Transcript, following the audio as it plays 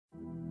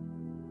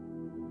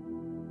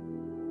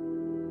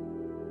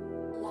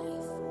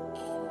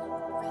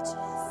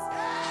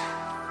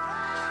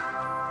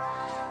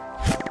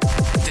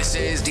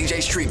This is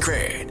DJ Street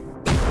Cred.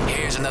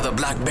 Here's another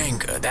black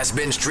banger that's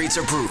been streets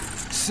approved.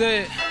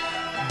 Said,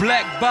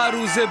 black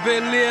bottles at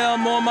Bel-Air,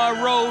 I'm on my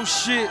road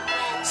shit.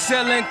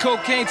 Selling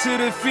cocaine to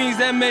the fiends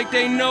that make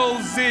they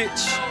nose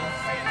itch.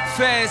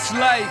 Fast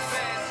life,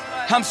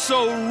 I'm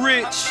so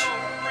rich.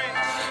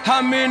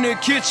 I'm in the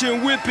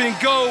kitchen whipping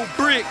gold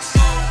bricks.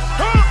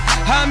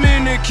 I'm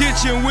in the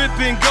kitchen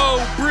whipping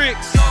gold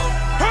bricks.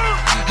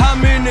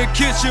 I'm in the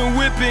kitchen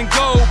whipping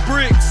gold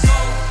bricks.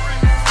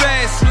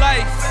 Fast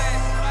life,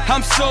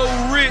 I'm so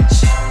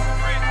rich.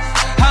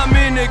 I'm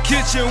in the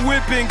kitchen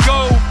whipping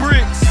gold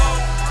bricks.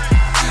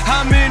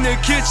 I'm in the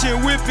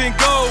kitchen whipping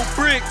gold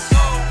bricks.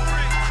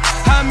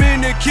 I'm in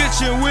the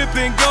kitchen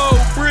whipping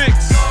gold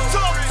bricks.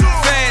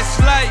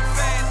 Fast life,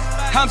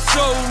 I'm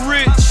so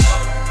rich.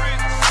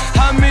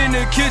 I'm in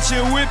the kitchen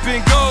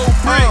whipping gold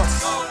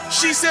bricks.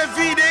 She said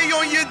V-Day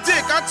on your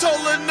dick, I told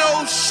her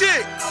no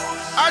shit.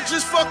 I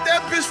just fucked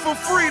that bitch for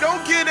free,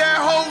 don't get that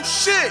whole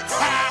shit.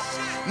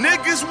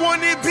 Niggas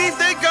wanted beef,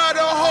 they got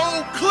a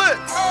whole clip.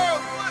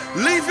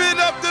 Leave it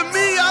up to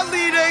me, I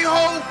lead a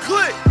whole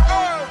clip.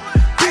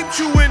 Peeped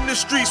you in the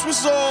streets,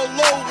 was all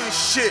low and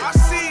shit.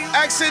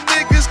 Asking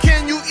niggas,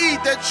 can you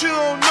eat that you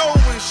don't know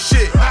and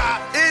shit.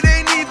 It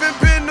ain't even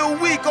been a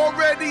week,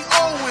 already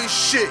owing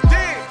shit.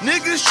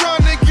 Niggas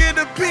tryna get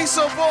a piece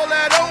of all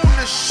that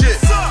ownership.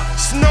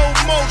 Snow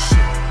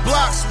motion,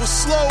 blocks with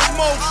slow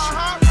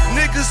motion.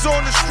 Niggas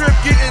on the strip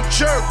getting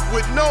jerked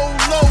with no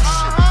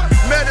lotion.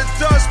 Met a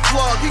dust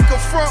plug, he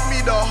confront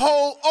me the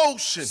whole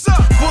ocean.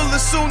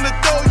 Bullets soon to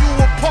throw you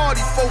a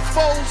party for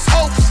foes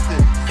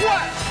hosting.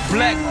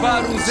 Black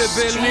bottles at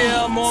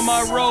Bel-Air, I'm on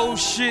my road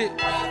shit.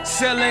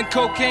 Selling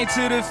cocaine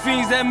to the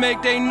fiends that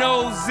make they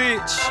nose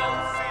itch.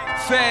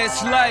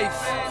 Fast life,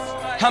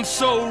 I'm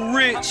so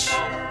rich.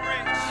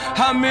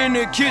 I'm in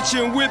the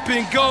kitchen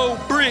whipping gold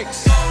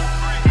bricks.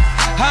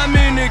 I'm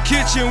in the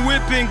kitchen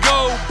whipping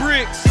gold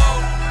bricks.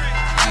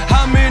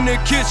 I'm in the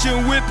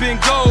kitchen whipping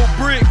gold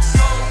bricks.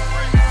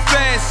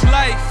 Fast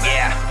life,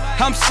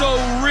 I'm so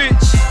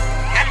rich.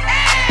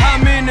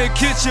 I'm in the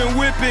kitchen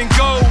whipping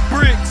gold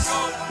bricks.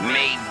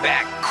 Made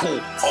back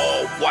coupe,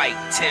 all white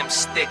temp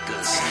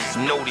stickers.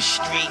 Know the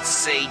streets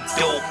say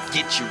dope,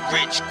 get you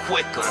rich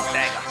quicker.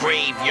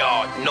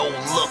 Graveyard, no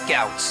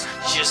lookouts,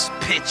 just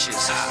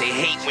pictures. They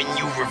hate when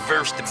you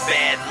reverse the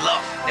bad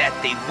luck that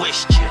they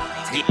wished you.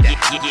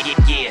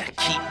 Yeah,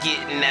 keep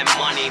getting that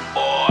money,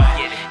 boy.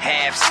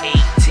 Halves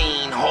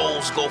 18,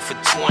 hoes go for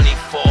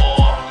 24.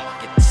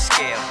 Get the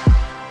scale,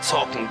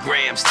 talking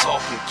grams,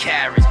 talking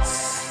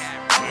carats.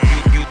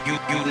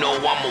 You know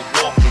I'm a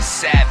walking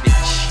savage.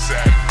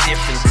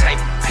 Different type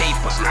of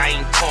paper, I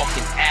ain't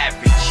talking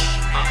average.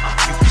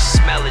 You can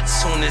smell it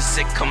soon as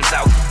it comes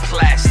out the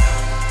plastic.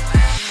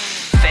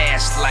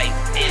 Fast life,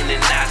 in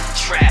and out of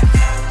traffic.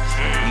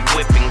 We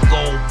whipping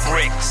gold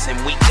bricks and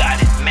we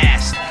got it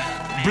mastered.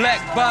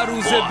 Black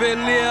bottles at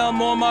Bel-Air,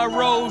 I'm on my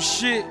road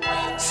shit.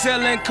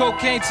 Selling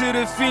cocaine to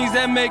the fiends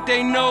that make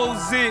they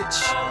nose itch.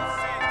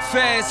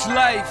 Fast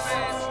life,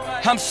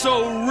 I'm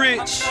so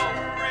rich.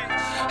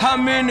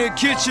 I'm in the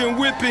kitchen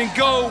whipping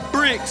gold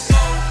bricks.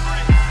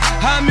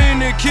 I'm in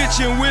the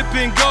kitchen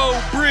whipping gold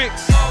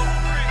bricks.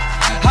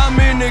 I'm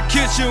in the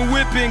kitchen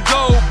whipping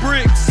gold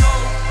bricks.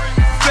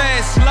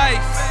 Fast life,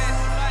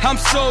 I'm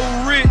so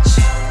rich.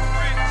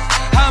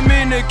 I'm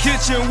in the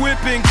kitchen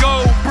whipping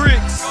gold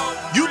bricks.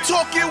 You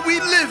talking, we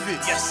living.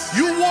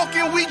 You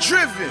walking, we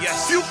driven.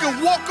 You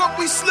can walk up,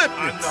 we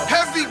slipping.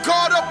 Heavy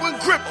guard up when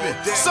gripping.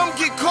 Some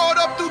get caught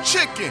up through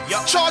chicken.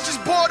 Charges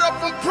brought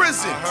up from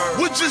prison.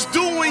 We're just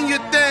doing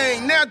your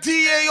thing. Now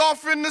DA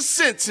offering the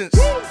sentence.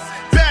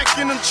 Back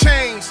in them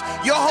chains.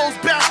 Your hoes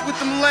back with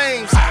them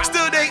lames.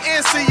 Still they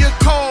answer your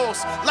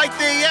calls like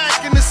they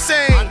acting the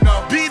same.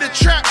 Be the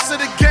traps of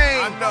the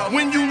game.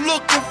 When you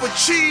looking for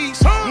cheese,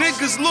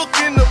 niggas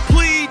looking to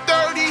plead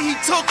 30. He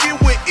took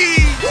it with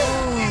ease.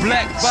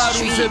 Black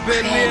bottles at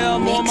Bel-Air,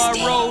 I'm on my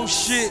road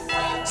shit.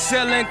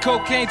 Selling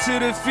cocaine to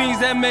the fiends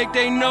that make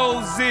they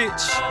nose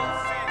itch.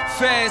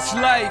 Fast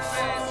life,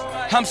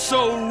 I'm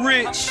so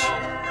rich.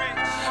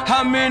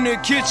 I'm in the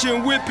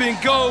kitchen whipping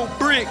gold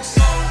bricks.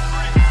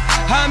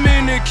 I'm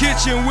in the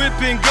kitchen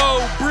whipping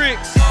gold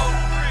bricks.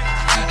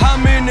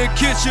 I'm in the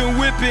kitchen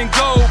whipping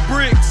gold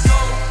bricks.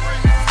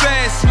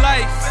 Fast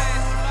life,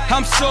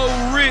 I'm so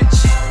rich.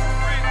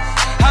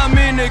 I'm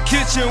in the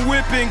kitchen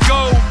whipping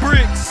gold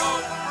bricks.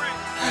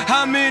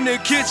 I'm in the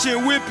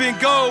kitchen whipping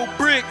gold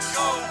bricks.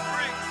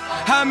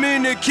 I'm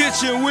in the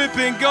kitchen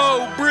whipping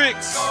gold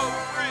bricks.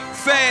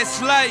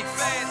 Fast life,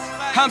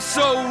 I'm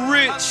so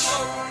rich.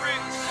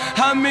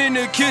 I'm in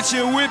the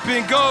kitchen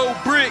whipping gold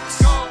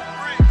bricks.